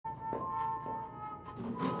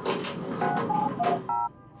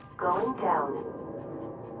Going down.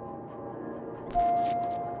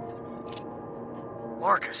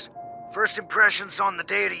 Marcus, first impressions on the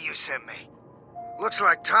data you sent me. Looks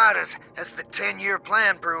like Titus has the 10-year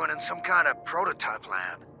plan brewing in some kind of prototype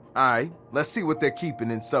lab. Alright, let's see what they're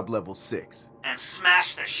keeping in sub-level 6. And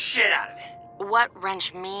smash the shit out of it. What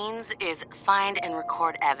Wrench means is find and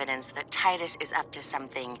record evidence that Titus is up to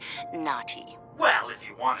something naughty. Well, if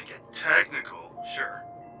you want to get technical, sure.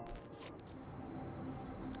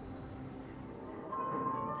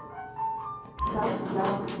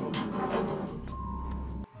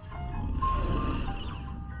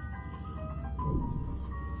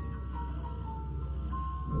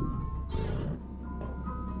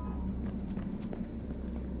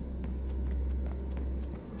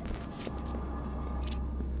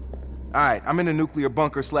 Alright, I'm in a nuclear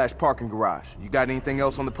bunker/parking garage. You got anything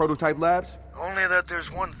else on the prototype labs? Only that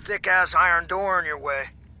there's one thick-ass iron door in your way.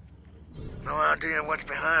 No idea what's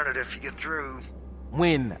behind it if you get through.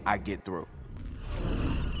 When I get through.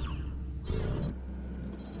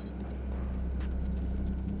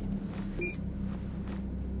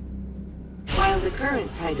 While the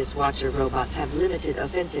current Titus Watcher robots have limited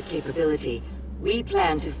offensive capability, we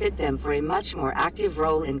plan to fit them for a much more active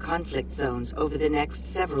role in conflict zones over the next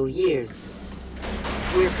several years.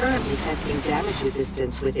 We're currently testing damage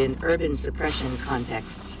resistance within urban suppression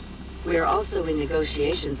contexts. We're also in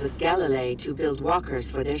negotiations with Galilei to build walkers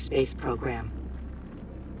for their space program.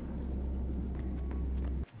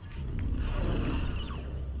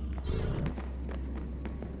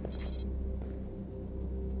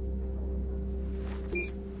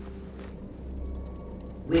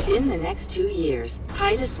 Within the next 2 years,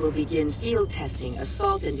 Titus will begin field testing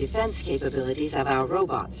assault and defense capabilities of our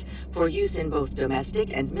robots for use in both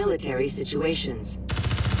domestic and military situations.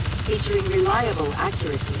 Featuring reliable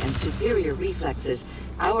accuracy and superior reflexes,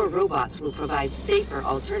 our robots will provide safer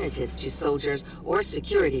alternatives to soldiers or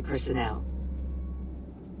security personnel.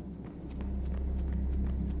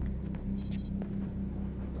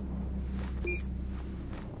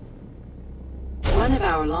 One of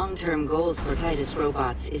our long-term goals for Titus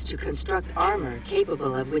robots is to construct armor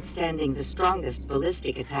capable of withstanding the strongest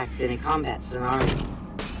ballistic attacks in a combat scenario.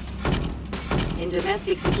 In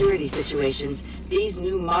domestic security situations, these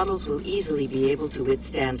new models will easily be able to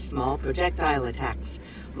withstand small projectile attacks,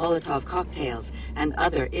 Molotov cocktails, and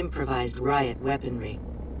other improvised riot weaponry.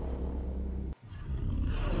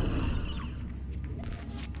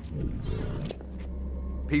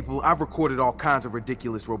 People, I've recorded all kinds of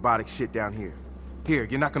ridiculous robotic shit down here. Here,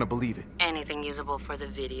 you're not gonna believe it. Anything usable for the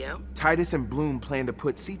video? Titus and Bloom plan to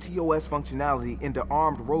put CTOS functionality into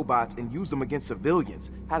armed robots and use them against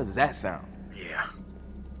civilians. How does that sound? Yeah,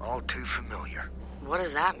 all too familiar. What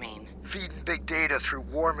does that mean? Feeding big data through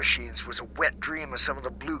war machines was a wet dream of some of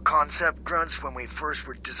the blue concept grunts when we first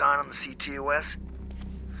were designing the CTOS.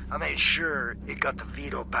 I made sure it got the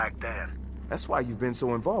veto back then. That's why you've been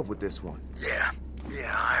so involved with this one. Yeah,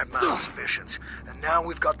 I had my suspicions. And now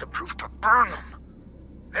we've got the proof to burn them.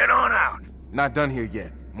 Head on out. Not done here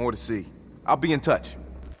yet. More to see. I'll be in touch.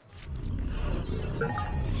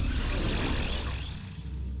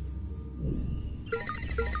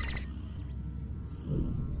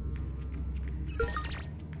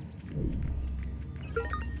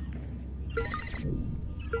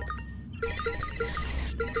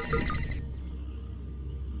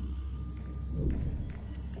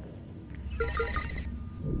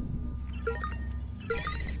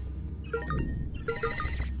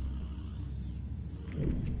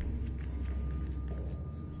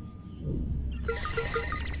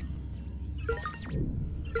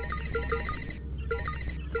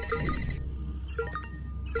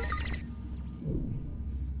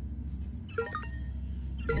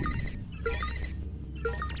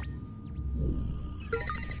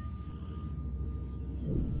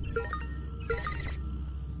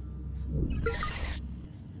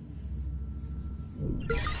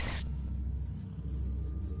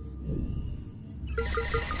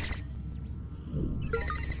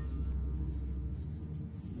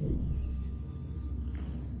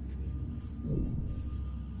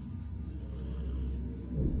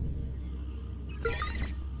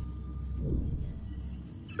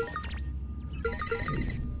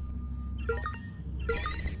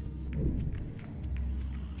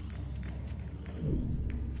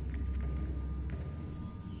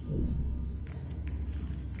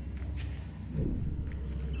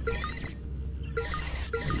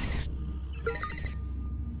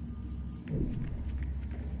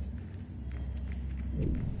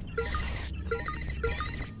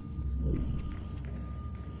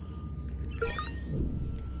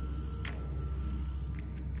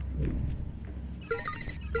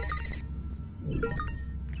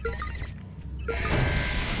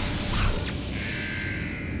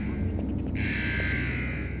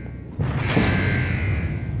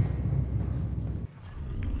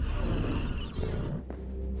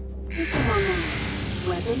 System online.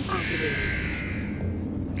 Weapon activated.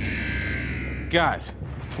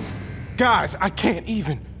 Guys, I can't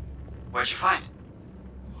even. What'd you find?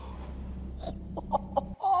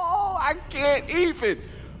 Oh, I can't even.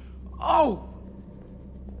 Oh.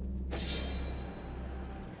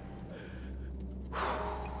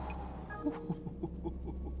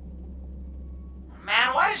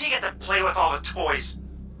 Man, why does he get to play with all the toys?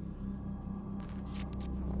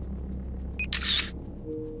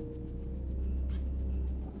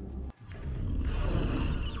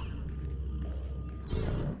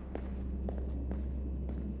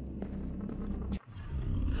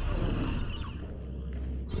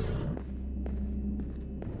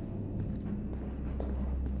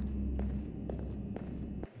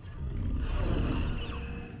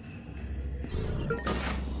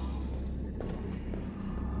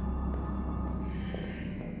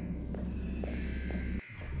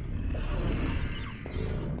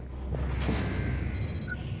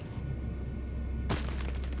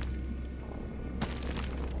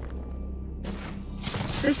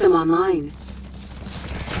 System online.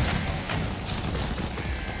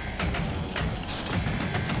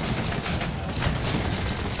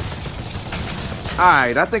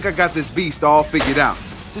 Alright, I think I got this beast all figured out.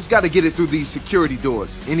 Just gotta get it through these security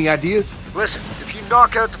doors. Any ideas? Listen, if you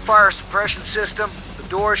knock out the fire suppression system, the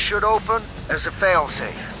doors should open as a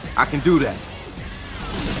failsafe. I can do that.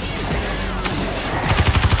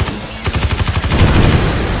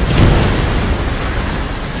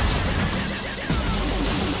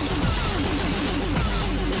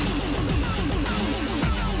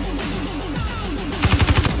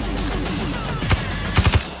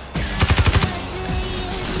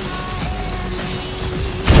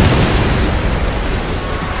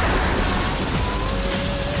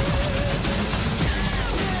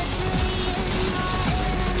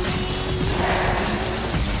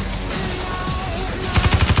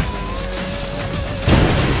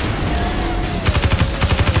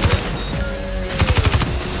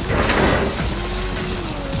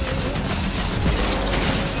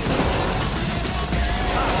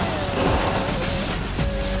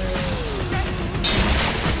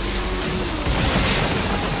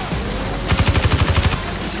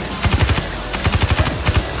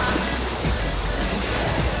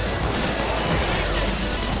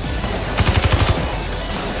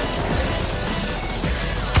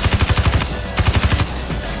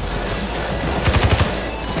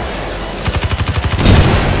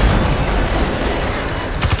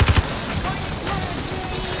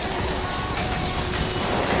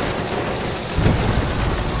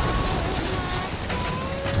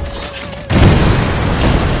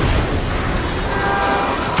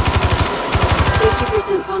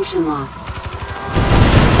 Function loss.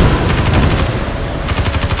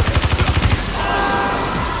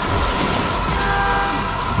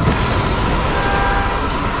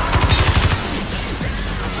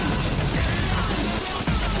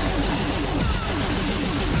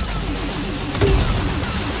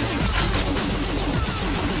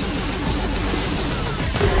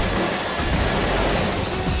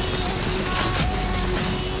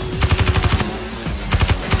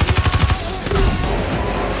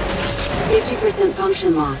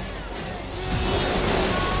 Function loss.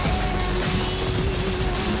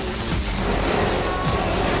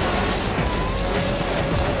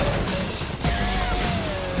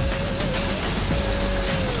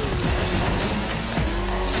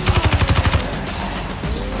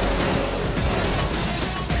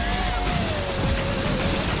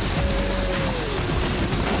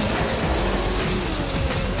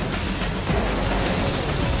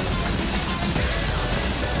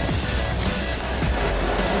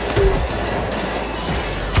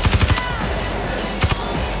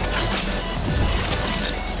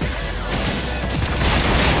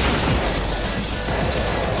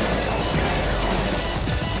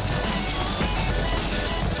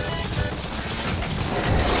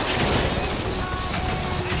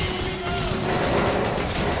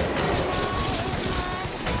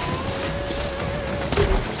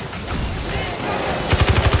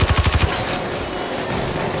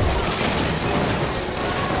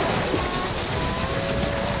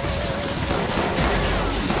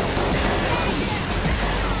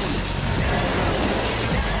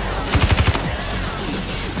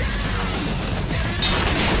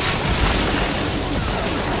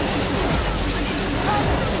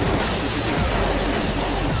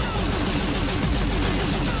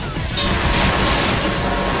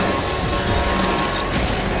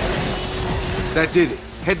 That did it.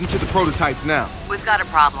 Heading to the prototypes now. We've got a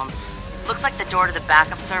problem. Looks like the door to the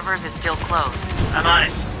backup servers is still closed. I'm on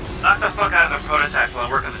it. Knock the fuck out of the prototype while I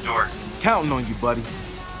work on the door. Counting on you, buddy.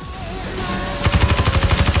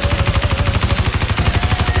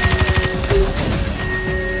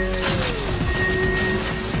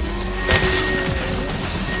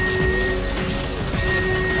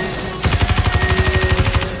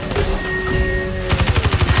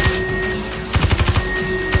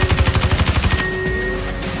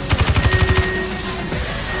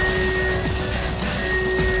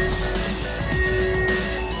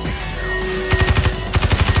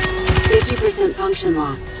 Function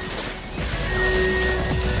loss.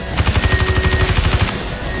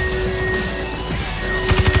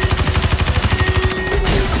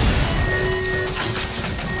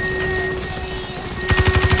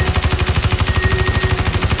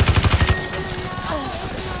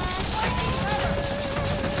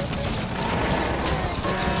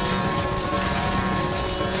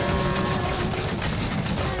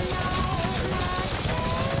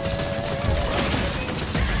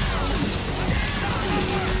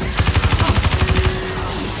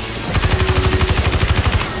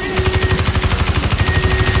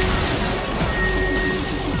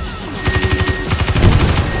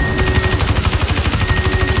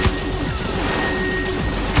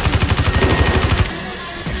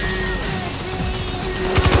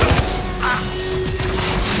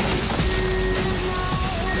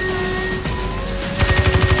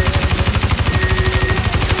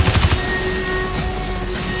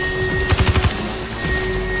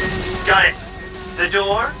 Got it. The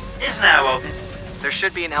door is now open. There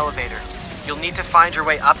should be an elevator. You'll need to find your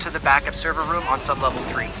way up to the backup server room on sublevel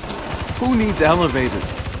 3. Who needs elevators?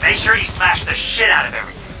 Make sure you smash the shit out of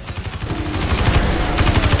everything.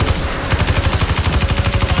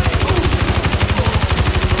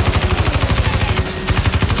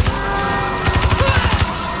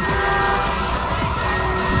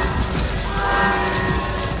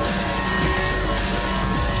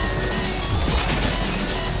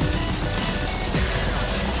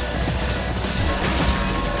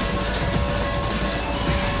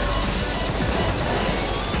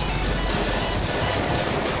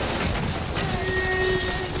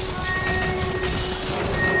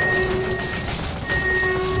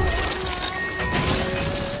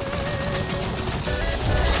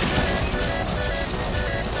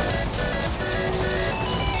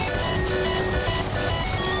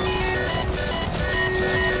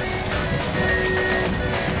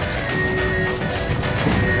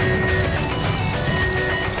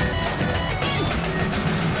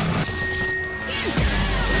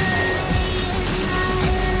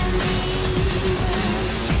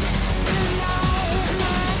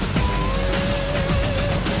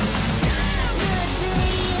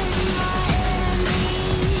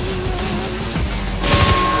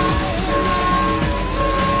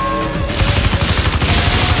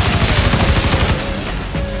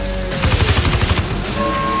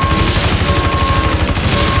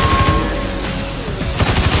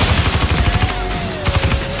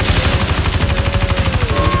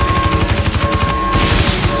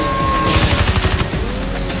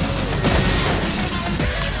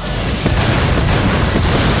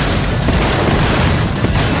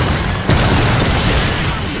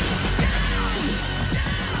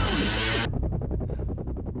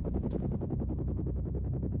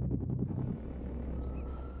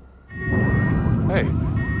 Hey,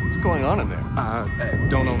 what's going on in there?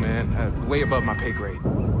 Don't know, man. Way above my pay grade.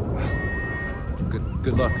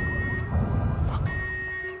 Good luck. Fuck.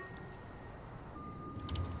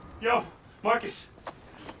 Yo, Marcus,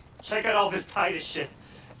 check out all this Titus shit.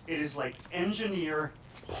 It is like engineer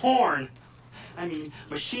porn. I mean,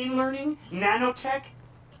 machine learning, nanotech,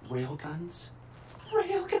 railguns.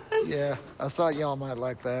 Railguns? Yeah, I thought y'all might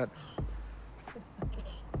like that.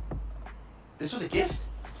 This was a gift?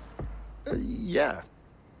 Yeah.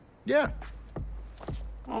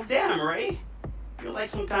 Well, damn, Ray. You're like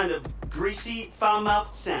some kind of greasy,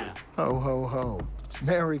 foul-mouthed Santa. Ho, ho, ho.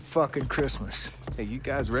 Merry fucking Christmas. Hey, you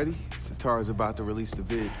guys ready? Satara's about to release the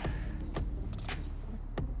vid.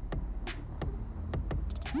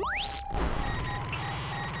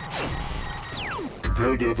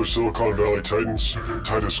 Compared to other Silicon Valley titans,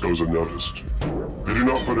 Titus goes unnoticed. They do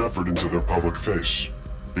not put effort into their public face.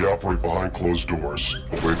 They operate behind closed doors,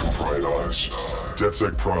 away from prying eyes.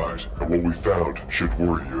 DedSec pride, and what we found should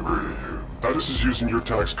worry you. Titus is using your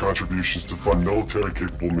tax contributions to fund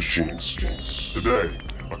military-capable machines. Today,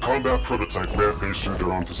 a combat prototype rampaged through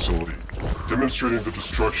their own facility, demonstrating the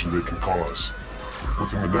destruction they can cause.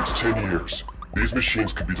 Within the next 10 years, These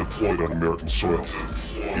machines could be deployed on American soil.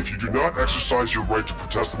 If you do not exercise your right to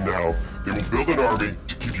protest them now, they will build an army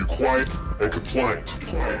to keep you quiet and compliant.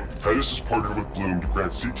 Titus has partnered with Bloom to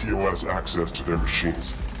grant CTOS access to their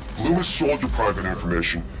machines. Bloom has sold your private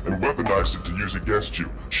information and weaponized it to use against you,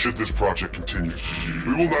 should this project continue.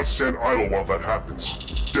 We will not stand idle while that happens.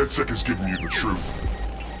 DedSec has given you the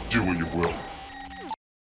truth. Do what you will.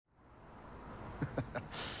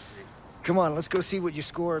 Come on, let's go see what you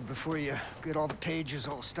scored before you get all the pages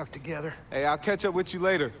all stuck together. Hey, I'll catch up with you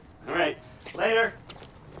later. All right, later.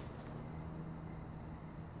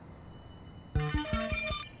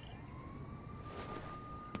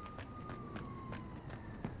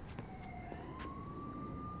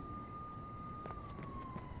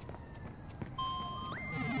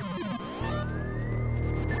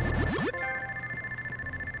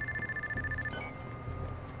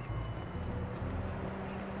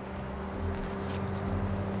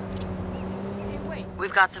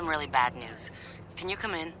 We've got some really bad news. Can you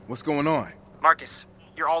come in? What's going on? Marcus,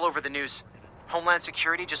 you're all over the news. Homeland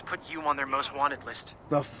Security just put you on their most wanted list.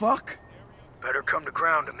 The fuck? Better come to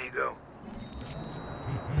ground, amigo.